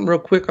share something real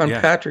quick on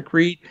Patrick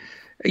Reed?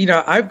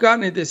 I've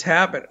gotten into this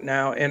habit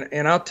now,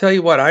 and I'll tell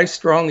you what, I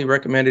strongly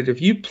recommend it.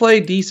 If you play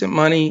decent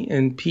money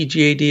in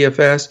PGA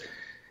DFS,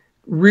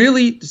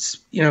 really,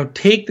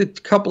 take the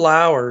couple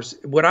hours.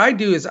 What I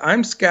do is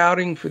I'm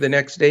scouting for the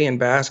next day in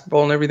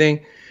basketball and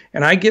everything,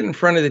 and I get in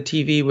front of the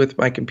TV with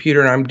my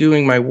computer and I'm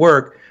doing my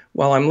work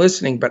while I'm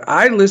listening. But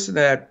I listen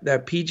to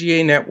that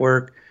PGA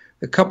network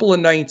a couple of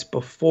nights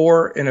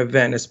before an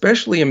event,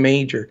 especially a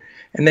major.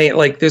 And they,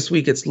 like this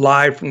week, it's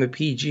live from the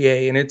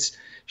PGA, and it's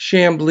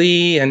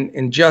Chambly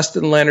and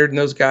Justin Leonard and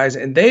those guys,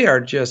 and they are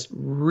just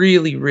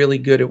really, really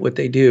good at what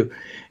they do.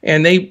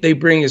 And they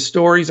bring us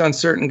stories on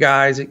certain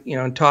guys,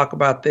 and talk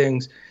about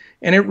things.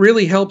 And it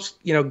really helps,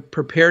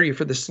 prepare you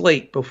for the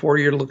slate before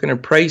you're looking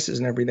at prices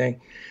and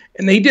everything.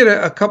 And they did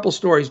a couple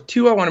stories.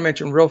 Two I want to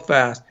mention real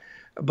fast,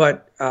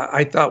 but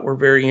I thought were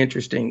very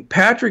interesting.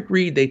 Patrick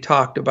Reed, they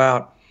talked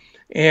about,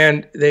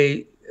 and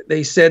they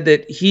said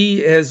that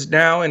he is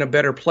now in a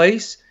better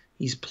place.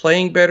 He's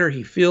playing better.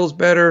 He feels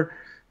better.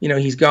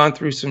 He's gone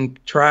through some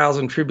trials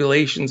and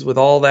tribulations with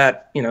all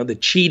that, the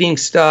cheating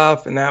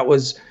stuff, and that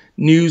was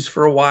news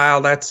for a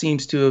while. That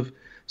seems to have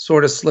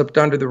sort of slipped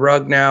under the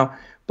rug now.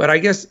 But I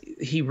guess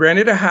he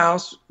rented a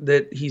house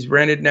that he's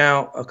rented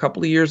now a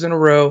couple of years in a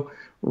row,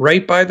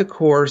 right by the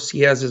course.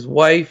 He has his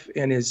wife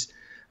and his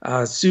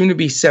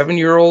soon-to-be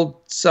 7-year-old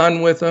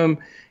son with him.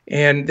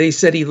 And they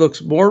said he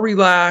looks more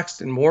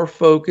relaxed and more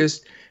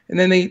focused. And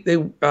then they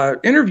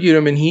interviewed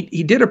him, and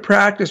he did a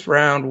practice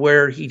round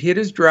where he'd hit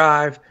his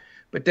drive,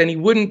 but then he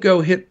wouldn't go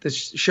hit the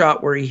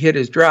shot where he hit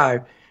his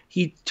drive.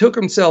 He took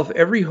himself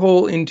every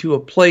hole into a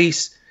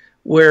place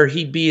where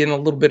he'd be in a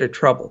little bit of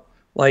trouble.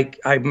 Like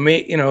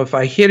if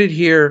I hit it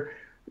here,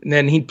 and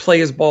then he'd play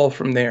his ball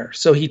from there.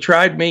 So he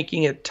tried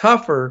making it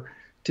tougher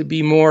to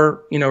be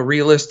more,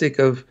 realistic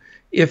of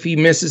if he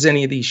misses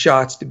any of these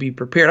shots to be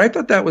prepared. I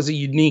thought that was a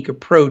unique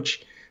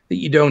approach that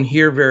you don't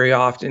hear very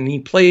often. He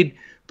played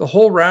the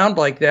whole round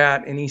like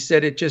that, and he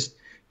said it just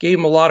gave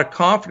him a lot of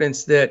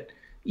confidence that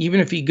even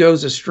if he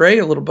goes astray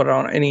a little bit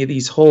on any of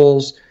these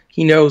holes,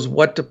 he knows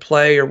what to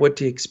play or what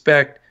to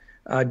expect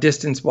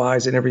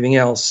distance-wise and everything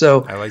else.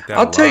 So I like that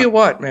I'll tell you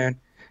what, man,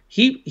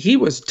 he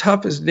was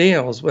tough as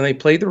nails when they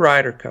played the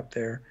Ryder Cup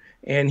there,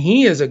 and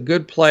he is a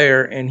good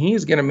player, and he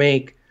is going to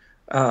make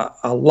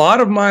a lot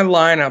of my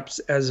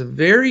lineups as a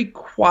very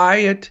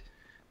quiet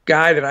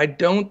guy that I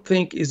don't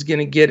think is going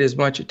to get as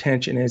much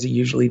attention as he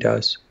usually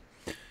does.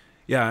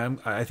 Yeah,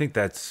 I think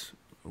that's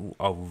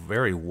a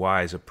very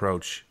wise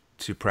approach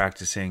to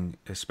practicing,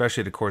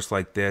 especially at a course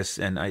like this.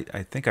 And I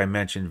think I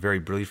mentioned very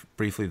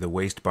briefly the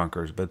waste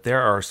bunkers, but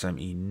there are some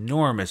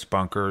enormous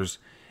bunkers,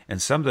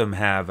 and some of them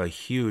have a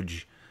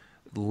huge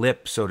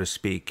lip, so to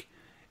speak.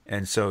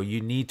 And so you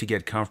need to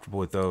get comfortable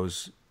with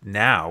those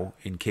now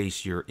in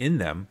case you're in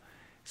them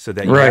so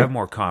that you have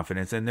more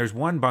confidence. And there's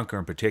one bunker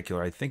in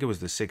particular, I think it was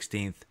the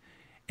 16th,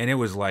 and it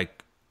was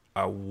like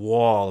a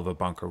wall of a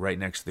bunker right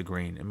next to the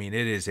green. I mean,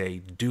 it is a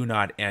do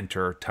not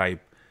enter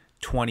type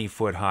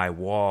 20-foot high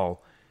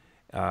wall.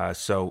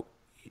 So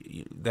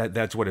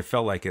that's what it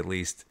felt like, at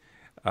least.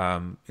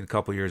 In a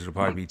couple of years, it'll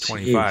probably be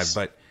 25. Jeez.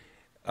 But,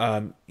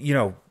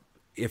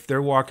 if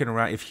they're walking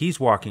around, if he's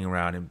walking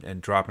around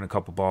and dropping a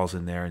couple balls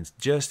in there, and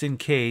just in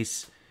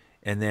case,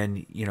 and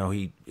then,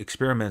 he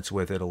experiments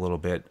with it a little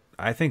bit,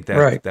 I think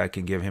that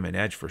can give him an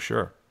edge for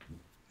sure.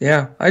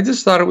 Yeah, I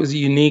just thought it was a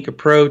unique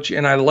approach,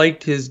 and I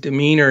liked his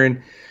demeanor.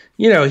 And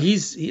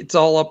it's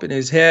all up in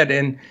his head.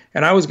 And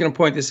I was going to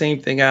point the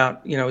same thing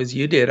out, as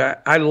you did.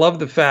 I love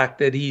the fact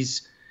that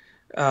he's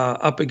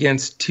up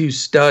against two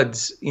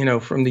studs,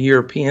 from the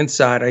European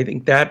side. I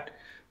think that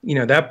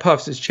that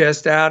puffs his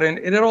chest out, and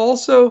it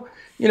also,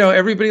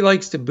 everybody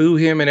likes to boo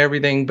him and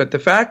everything, but the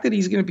fact that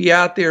he's going to be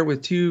out there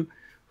with two,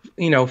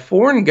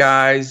 foreign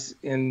guys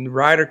and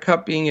Ryder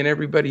Cup being in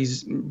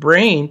everybody's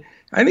brain,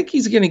 I think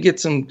he's going to get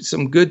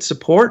some good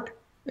support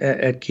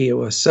at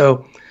Kiowa.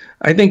 So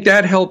I think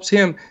that helps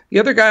him. The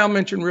other guy I'll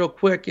mention real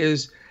quick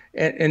is,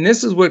 and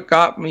this is what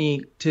got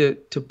me to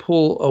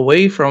pull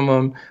away from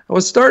him. I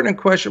was starting to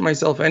question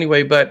myself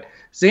anyway, but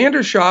Xander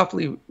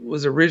Schauffele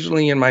was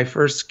originally in my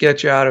first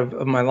sketch out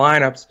of my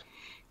lineups,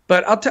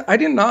 but I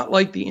did not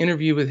like the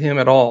interview with him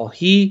at all.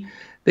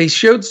 They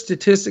showed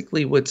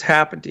statistically what's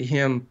happened to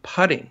him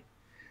putting.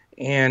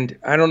 And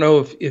I don't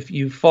know if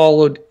you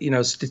followed,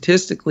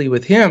 statistically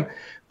with him,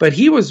 but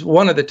he was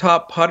one of the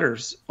top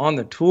putters on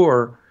the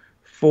tour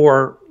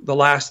for the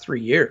last 3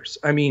 years.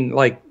 I mean,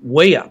 like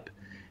way up.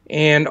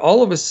 And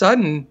all of a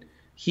sudden,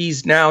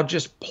 he's now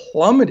just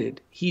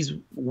plummeted. He's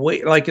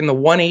way like in the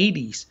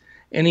 180s,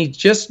 and he's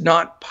just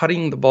not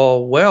putting the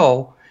ball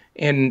well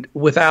and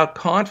without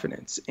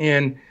confidence.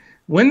 And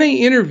when they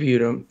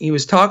interviewed him, he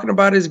was talking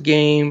about his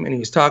game and he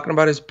was talking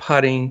about his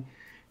putting,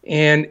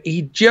 and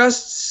he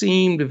just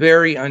seemed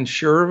very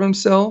unsure of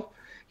himself.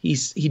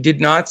 He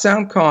did not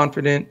sound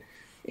confident,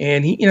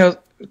 and he,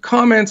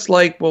 comments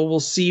like, "Well,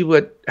 we'll see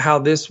how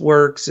this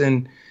works,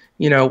 and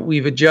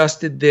we've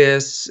adjusted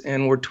this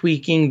and we're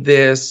tweaking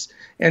this,"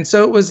 and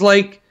so it was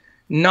like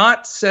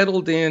not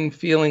settled in,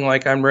 feeling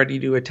like I'm ready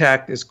to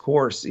attack this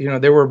course.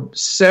 There were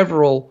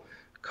several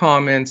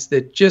comments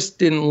that just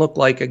didn't look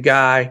like a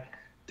guy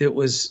that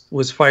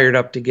was fired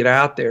up to get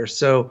out there.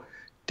 So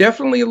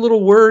definitely a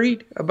little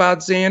worried about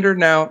Xander.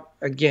 Now,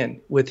 again,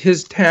 with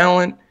his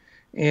talent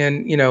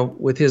and,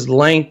 with his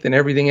length and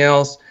everything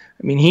else,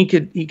 I mean, he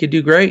could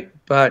do great.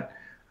 But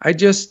I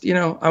just,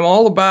 I'm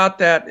all about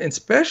that,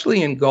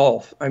 especially in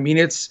golf. I mean,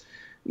 it's,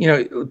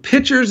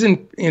 pitchers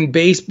in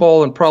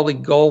baseball and probably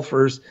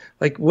golfers,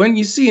 like when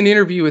you see an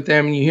interview with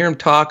them and you hear them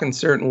talk in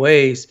certain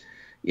ways,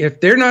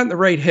 if they're not in the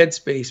right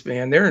headspace,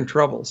 man, they're in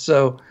trouble.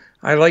 So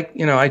I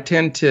I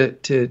tend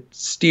to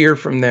steer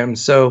from them.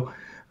 So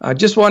I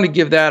just want to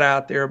give that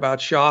out there about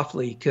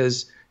Schauffele,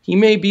 because he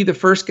may be the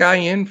first guy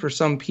in for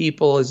some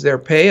people as their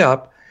pay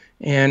up,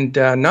 and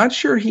not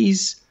sure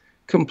he's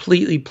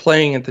completely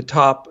playing at the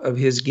top of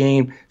his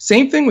game.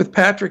 Same thing with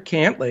Patrick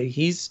Cantlay.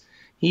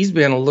 He's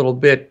been a little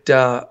bit,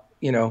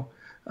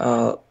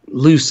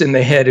 loose in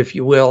the head, if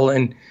you will,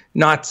 and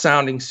not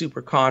sounding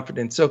super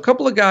confident. So a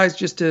couple of guys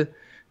just to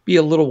be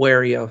a little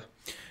wary of.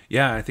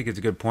 Yeah, I think it's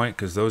a good point,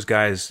 because those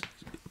guys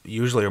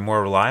usually are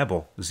more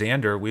reliable.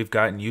 Xander, we've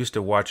gotten used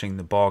to watching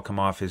the ball come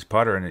off his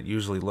putter, and it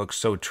usually looks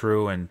so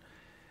true and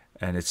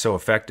it's so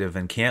effective.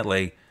 And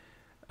Cantlay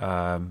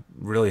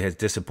really has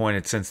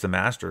disappointed since the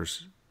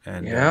Masters,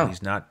 and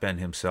he's not been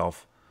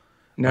himself.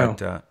 No.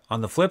 But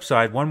on the flip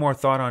side, one more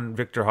thought on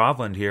Victor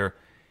Hovland here.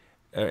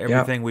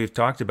 Everything we've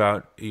talked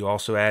about, you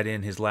also add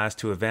in his last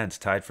two events,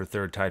 tied for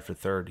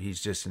third.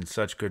 He's just in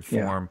such good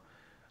form.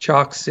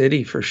 Chalk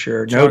City for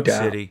sure, no Chalk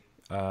doubt. City,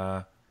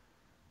 but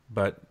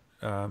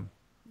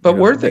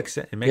worth it.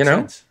 It makes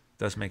sense.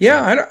 It does make sense.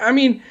 Yeah, I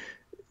mean,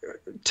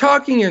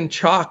 talking in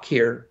chalk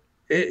here,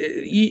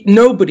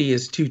 nobody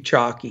is too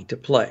chalky to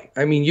play.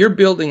 I mean, you're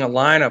building a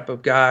lineup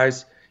of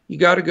guys. You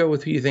got to go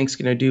with who you think's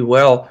going to do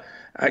well.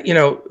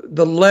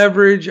 The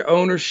leverage,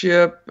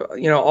 ownership,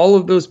 all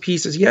of those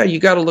pieces. Yeah, you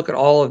got to look at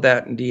all of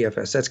that in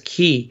DFS. That's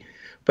key.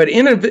 But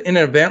in an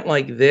event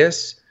like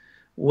this,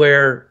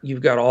 where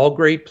you've got all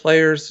great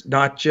players,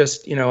 not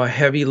just, a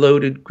heavy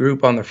loaded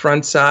group on the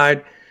front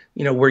side,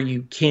 where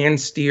you can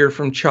steer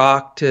from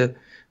chalk to,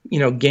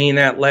 gain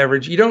that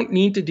leverage. You don't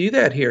need to do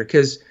that here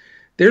because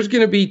there's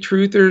going to be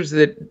truthers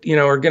that,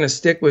 are going to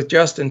stick with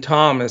Justin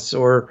Thomas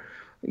or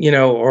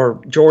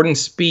Jordan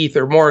Spieth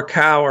or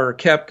Morikawa or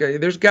Koepka.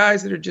 There's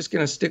guys that are just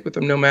going to stick with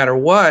them no matter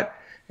what,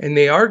 and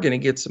they are going to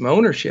get some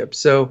ownership.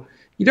 So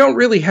you don't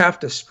really have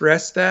to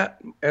stress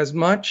that as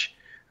much.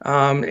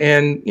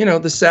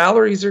 The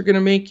salaries are going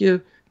to make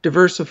you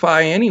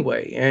diversify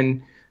anyway.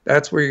 And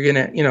that's where you're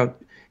going to,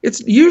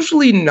 it's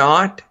usually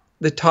not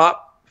the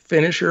top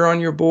finisher on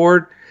your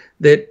board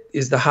that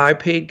is the high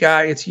paid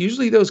guy. It's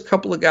usually those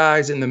couple of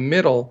guys in the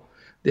middle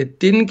that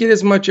didn't get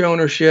as much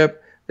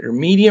ownership. They're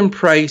medium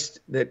priced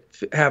that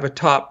have a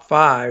top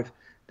five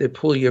that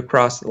pull you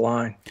across the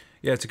line.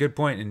 Yeah, it's a good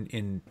point.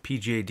 In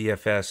PGA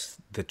DFS,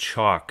 the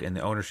chalk and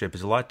the ownership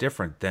is a lot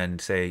different than,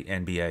 say,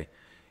 NBA.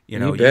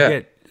 You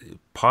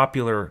get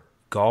popular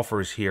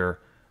golfers here.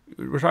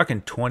 We're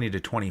talking 20 to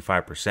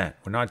 25%.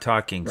 We're not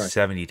talking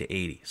 70 to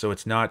 80. So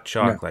it's not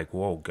chalk like,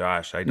 whoa,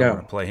 gosh, I don't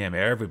want to play him.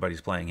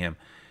 Everybody's playing him.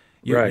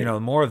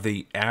 More of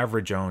the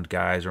average owned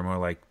guys are more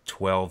like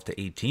 12 to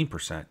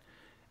 18%.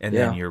 And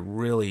then you're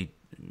really,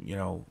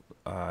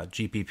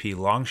 GPP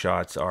long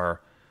shots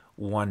are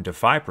 1 to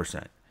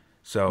 5%.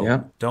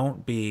 So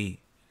don't be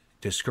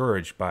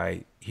discouraged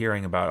by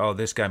hearing about,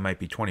 this guy might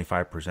be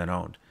 25%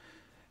 owned.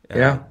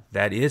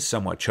 That is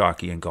somewhat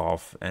chalky in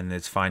golf, and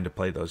it's fine to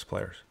play those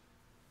players.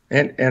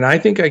 And I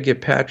think I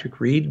get Patrick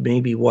Reed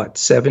maybe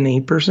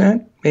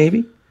 7-8%,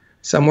 maybe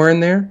somewhere in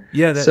there.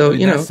 Yeah. Those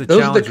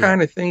are the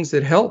kind of things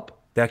that help.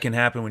 That can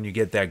happen when you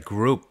get that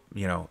group,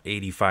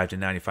 85 to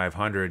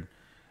 9,500.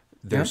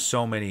 There's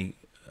so many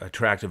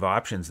attractive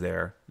options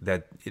there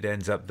that it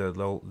ends up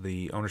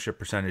the ownership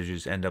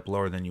percentages end up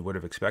lower than you would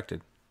have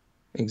expected.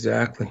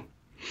 Exactly.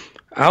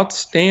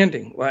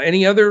 Outstanding. Well,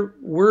 any other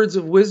words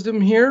of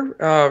wisdom here?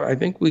 I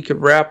think we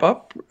could wrap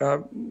up.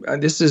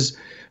 This has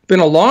been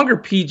a longer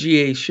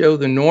PGA show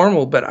than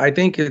normal, but I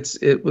think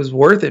it was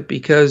worth it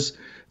because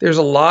there's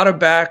a lot of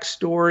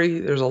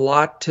backstory. There's a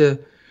lot to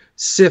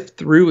sift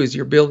through as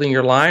you're building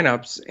your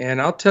lineups.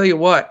 And I'll tell you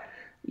what,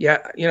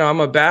 I'm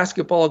a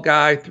basketball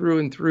guy through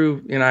and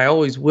through, and I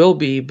always will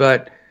be,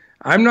 but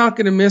I'm not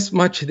going to miss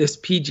much of this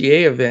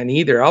PGA event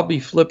either. I'll be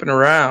flipping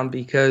around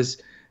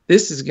because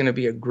this is going to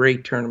be a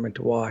great tournament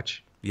to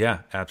watch. Yeah,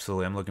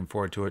 absolutely. I'm looking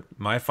forward to it.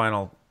 My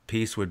final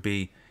piece would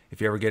be,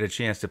 if you ever get a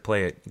chance to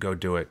play it, go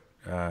do it.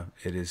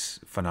 It is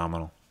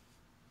phenomenal.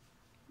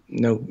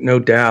 No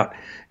doubt.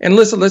 And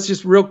listen, let's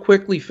just real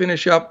quickly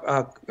finish up.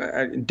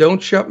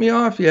 Don't shut me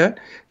off yet.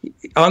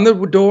 On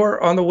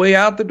the way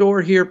out the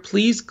door here,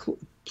 please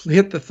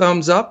hit the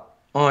thumbs up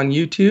on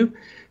YouTube.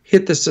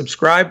 Hit the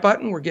subscribe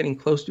button. We're getting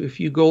close to a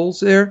few goals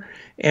there.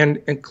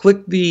 And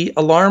click the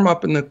alarm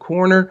up in the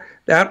corner.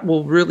 That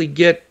will really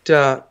get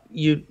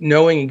you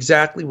knowing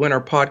exactly when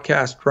our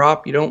podcasts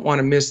drop. You don't want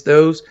to miss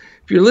those.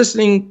 If you're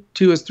listening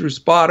to us through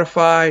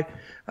Spotify,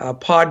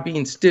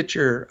 Podbean,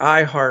 Stitcher,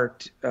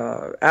 iHeart,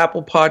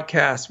 Apple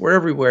Podcasts, we're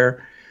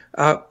everywhere.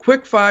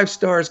 Quick 5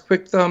 stars,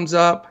 quick thumbs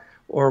up,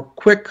 or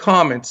quick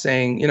comment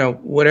saying,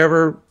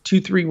 whatever,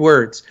 2-3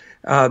 words.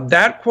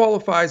 That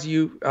qualifies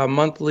you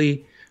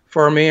monthly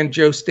for our man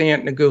Joe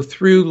Stanton to go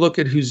through, look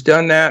at who's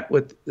done that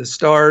with the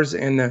stars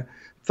and the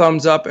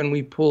thumbs up, and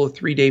we pull a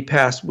 3-day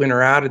pass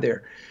winner out of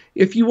there.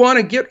 If you want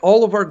to get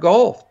all of our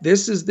golf,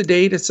 this is the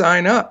day to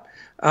sign up.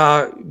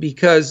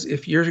 Because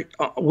if you're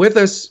with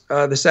us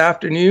this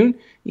afternoon,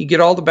 you get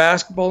all the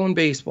basketball and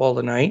baseball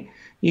tonight.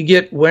 You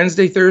get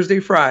Wednesday, Thursday,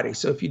 Friday.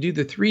 So if you do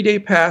the 3-day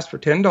pass for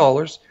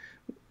 $10,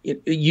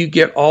 you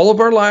get all of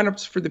our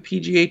lineups for the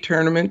PGA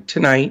tournament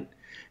tonight,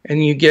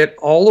 and you get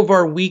all of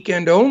our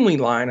weekend-only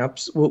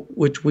lineups,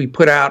 which we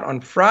put out on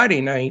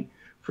Friday night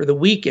for the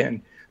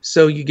weekend.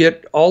 So you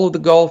get all of the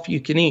golf you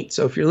can eat.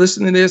 So if you're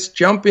listening to this,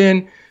 jump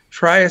in,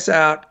 try us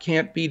out.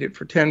 Can't beat it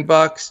for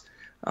 $10.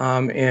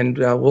 And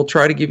we'll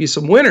try to give you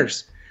some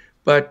winners.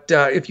 But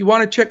if you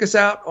want to check us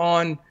out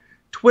on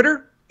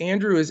Twitter,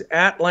 Andrew is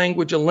at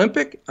Language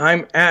Olympic.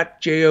 I'm at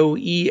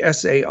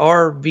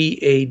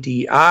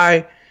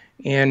JOESARVADI.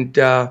 And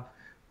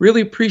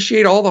really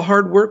appreciate all the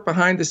hard work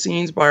behind the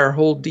scenes by our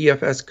whole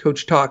DFS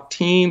Coach Talk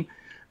team.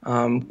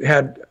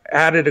 Had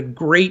added a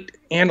great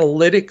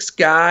analytics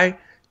guy,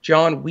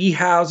 John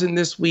Wiehausen,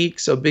 this week.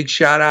 So big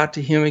shout out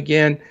to him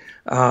again.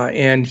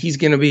 And he's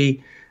going to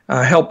be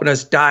helping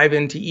us dive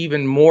into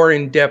even more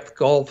in-depth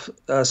golf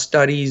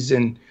studies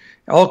and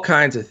all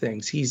kinds of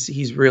things.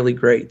 He's really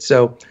great.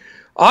 So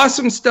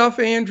awesome stuff,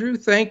 Andrew.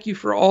 Thank you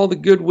for all the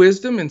good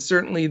wisdom and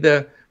certainly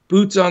the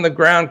boots on the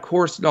ground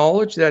course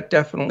knowledge. That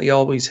definitely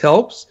always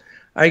helps.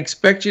 I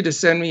expect you to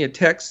send me a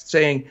text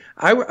saying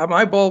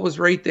my ball was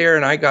right there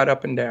and I got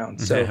up and down.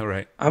 So yeah,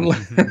 right. I'm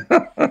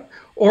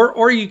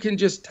or you can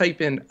just type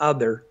in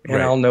other and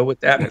right. I'll know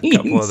what that means. A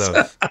couple of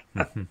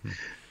those.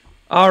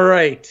 All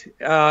right.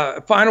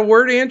 Final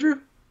word, Andrew?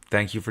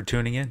 Thank you for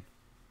tuning in.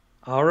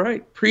 All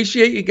right.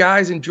 Appreciate you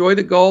guys. Enjoy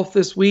the golf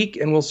this week,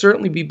 and we'll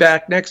certainly be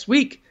back next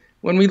week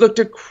when we look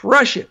to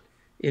crush it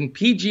in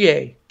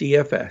PGA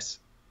DFS.